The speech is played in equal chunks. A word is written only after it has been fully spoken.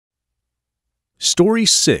Story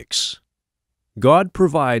 6. God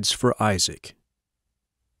provides for Isaac.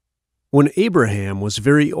 When Abraham was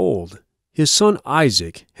very old, his son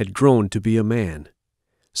Isaac had grown to be a man.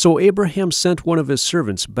 So Abraham sent one of his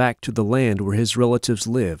servants back to the land where his relatives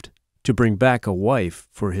lived to bring back a wife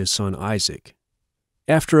for his son Isaac.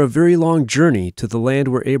 After a very long journey to the land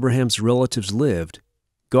where Abraham's relatives lived,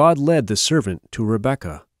 God led the servant to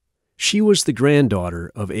Rebekah. She was the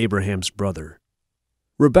granddaughter of Abraham's brother.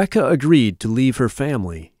 Rebekah agreed to leave her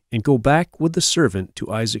family and go back with the servant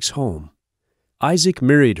to Isaac's home. Isaac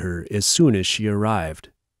married her as soon as she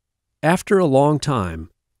arrived. After a long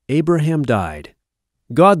time, Abraham died.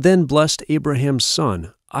 God then blessed Abraham's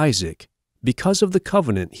son, Isaac, because of the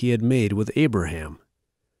covenant he had made with Abraham.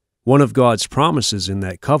 One of God's promises in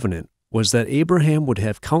that covenant was that Abraham would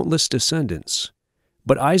have countless descendants,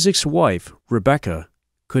 but Isaac's wife, Rebekah,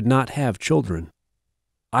 could not have children.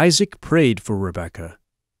 Isaac prayed for Rebekah,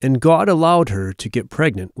 and God allowed her to get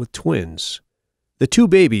pregnant with twins. The two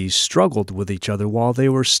babies struggled with each other while they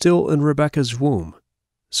were still in Rebekah's womb.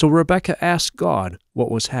 So Rebekah asked God what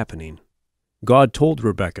was happening. God told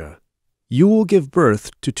Rebekah, "You will give birth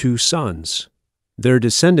to 2 sons. Their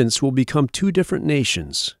descendants will become 2 different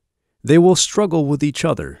nations. They will struggle with each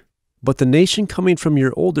other, but the nation coming from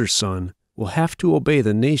your older son will have to obey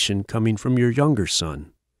the nation coming from your younger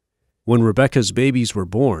son." When Rebekah's babies were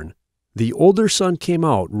born, the older son came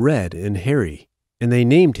out red and hairy, and they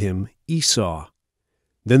named him Esau.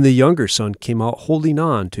 Then the younger son came out holding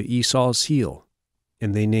on to Esau's heel,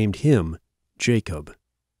 and they named him Jacob.